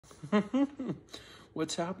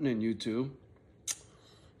What's happening, YouTube?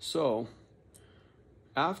 So,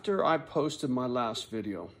 after I posted my last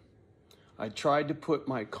video, I tried to put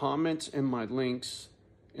my comments and my links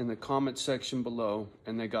in the comment section below,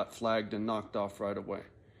 and they got flagged and knocked off right away.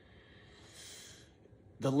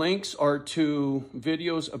 The links are to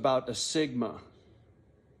videos about a Sigma.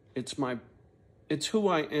 It's who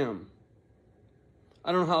I am.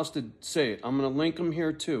 I don't know how else to say it. I'm going to link them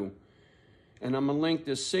here too. And I'm going to link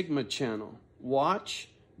this Sigma channel. Watch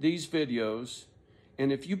these videos.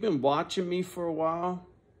 And if you've been watching me for a while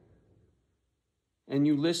and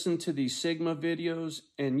you listen to these Sigma videos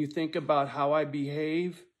and you think about how I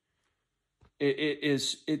behave,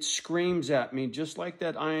 it screams at me, just like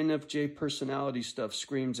that INFJ personality stuff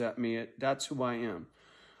screams at me. That's who I am.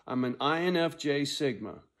 I'm an INFJ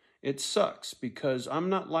Sigma. It sucks because I'm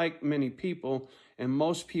not like many people, and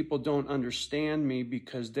most people don't understand me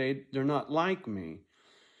because they're not like me.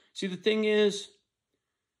 See, the thing is,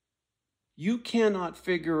 you cannot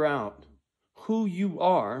figure out who you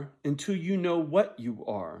are until you know what you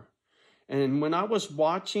are. And when I was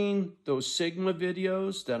watching those Sigma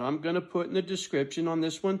videos that I'm going to put in the description on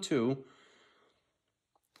this one too,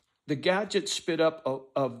 the Gadget spit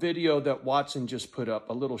up a video that Watson just put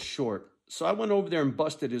up, a little short. So I went over there and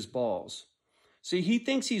busted his balls. See, he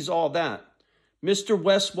thinks he's all that. Mr.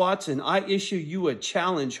 Wes Watson, I issue you a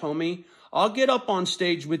challenge, homie. I'll get up on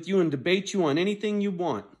stage with you and debate you on anything you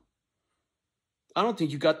want. I don't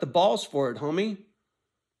think you got the balls for it, homie.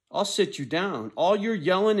 I'll sit you down. All you're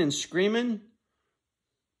yelling and screaming,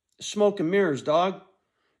 smoke and mirrors, dog.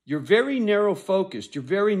 You're very narrow-focused. You're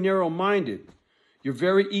very narrow-minded. You're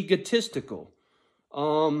very egotistical.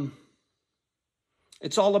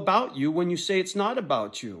 It's all about you when you say it's not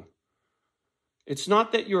about you. It's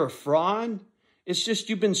not that you're a fraud. It's just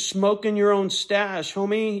you've been smoking your own stash,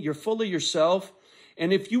 homie. You're full of yourself.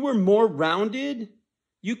 And if you were more rounded,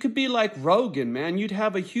 you could be like Rogan, man. You'd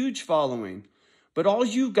have a huge following. But all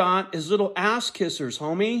you got is little ass kissers,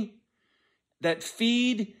 homie, that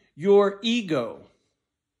feed your ego.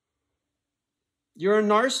 You're a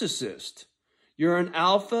narcissist. You're an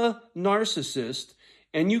alpha narcissist,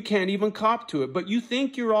 and you can't even cop to it, but you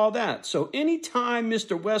think you're all that. So anytime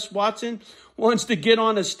Mr. Wes Watson wants to get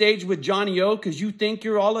on a stage with Johnny O because you think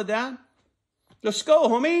you're all of that, let's go,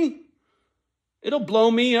 homie. It'll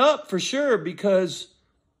blow me up for sure because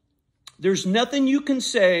there's nothing you can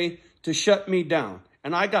say to shut me down.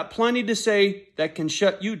 And I got plenty to say that can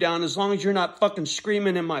shut you down as long as you're not fucking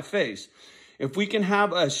screaming in my face. If we can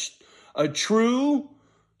have a true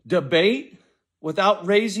debate without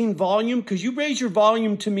raising volume, because you raise your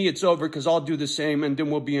volume to me, it's over because I'll do the same and then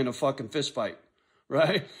we'll be in a fucking fist fight,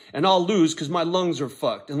 right? And I'll lose because my lungs are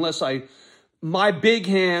fucked unless my big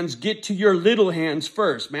hands get to your little hands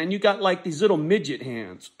first, man. You got like these little midget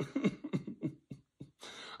hands.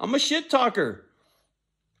 I'm a shit talker,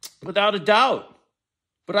 without a doubt.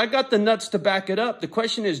 But I got the nuts to back it up. The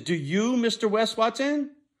question is, do you, Mr. Wes Watson?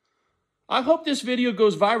 I hope this video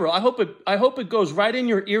goes viral. I hope it goes right in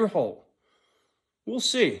your ear hole. We'll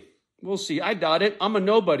see. We'll see. I doubt it. I'm a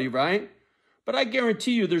nobody, right? But I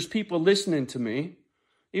guarantee you there's people listening to me.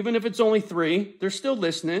 Even if it's only 3, they're still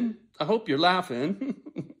listening. I hope you're laughing.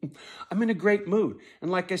 I'm in a great mood.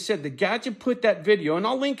 And like I said, the Gadget put that video, and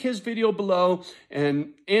I'll link his video below.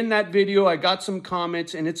 And in that video, I got some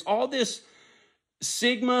comments, and it's all this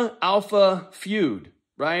Sigma Alpha feud,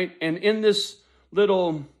 right? And in this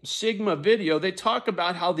little Sigma video, they talk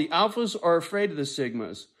about how the Alphas are afraid of the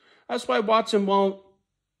Sigmas. That's why Watson won't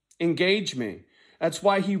engage me. That's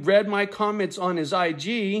why he read my comments on his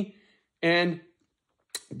IG and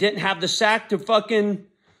didn't have the sack to fucking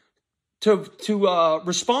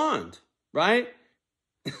respond, right?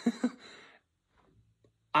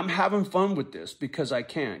 I'm having fun with this because I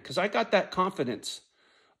can. Because I got that confidence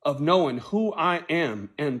of knowing who I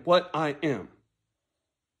am and what I am.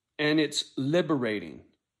 And it's liberating.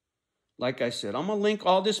 Like I said, I'm going to link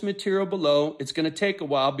all this material below. It's going to take a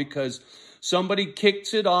while because somebody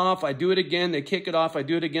kicks it off. I do it again. They kick it off. I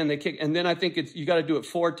do it again. They kick. And then I think you got to do it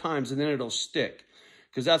 4 times and then it'll stick.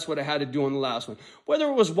 Because that's what I had to do on the last one. Whether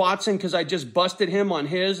it was Watson because I just busted him on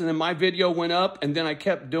his and then my video went up and then I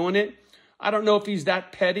kept doing it. I don't know if he's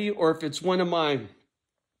that petty or if it's one of my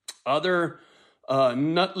other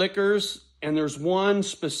nut lickers. And there's one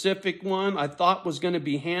specific one I thought was going to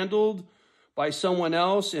be handled by someone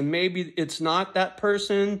else, and maybe it's not that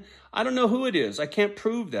person. I don't know who it is. I can't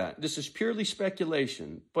prove that. This is purely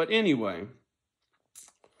speculation. But anyway,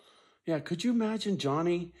 yeah, could you imagine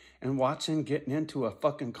Johnny and Watson getting into a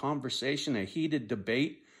fucking conversation, a heated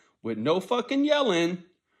debate with no fucking yelling,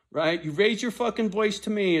 right? You raise your fucking voice to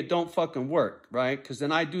me, it don't fucking work, right? Because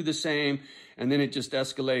then I do the same, and then it just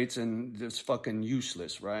escalates, and it's fucking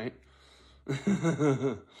useless, right?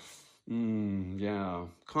 Yeah,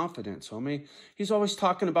 confidence, homie. He's always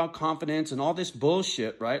talking about confidence and all this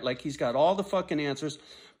bullshit, right? Like he's got all the fucking answers.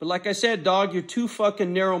 But like I said, dog, you're too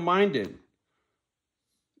fucking narrow-minded.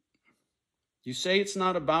 You say it's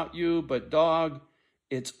not about you, but dog,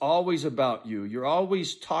 it's always about you. You're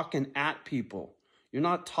always talking at people. You're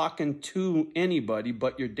not talking to anybody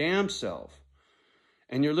but your damn self.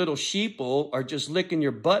 And your little sheeple are just licking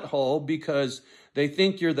your butthole because they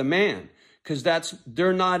think you're the man. Because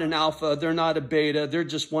they're not an alpha, they're not a beta, they're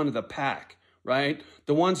just one of the pack, right?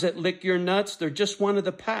 The ones that lick your nuts, they're just one of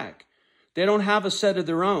the pack. They don't have a set of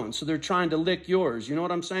their own, so they're trying to lick yours. You know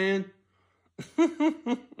what I'm saying?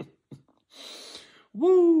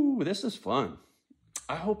 Woo, this is fun.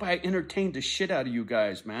 I hope I entertained the shit out of you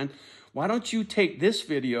guys, man. Why don't you take this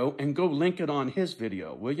video and go link it on his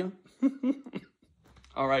video, will you?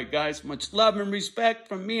 All right, guys, much love and respect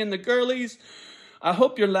from me and the girlies. I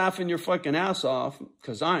hope you're laughing your fucking ass off,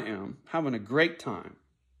 because I am having a great time.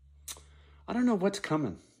 I don't know what's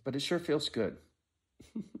coming, but it sure feels good.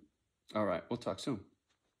 All right, we'll talk soon.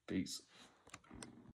 Peace.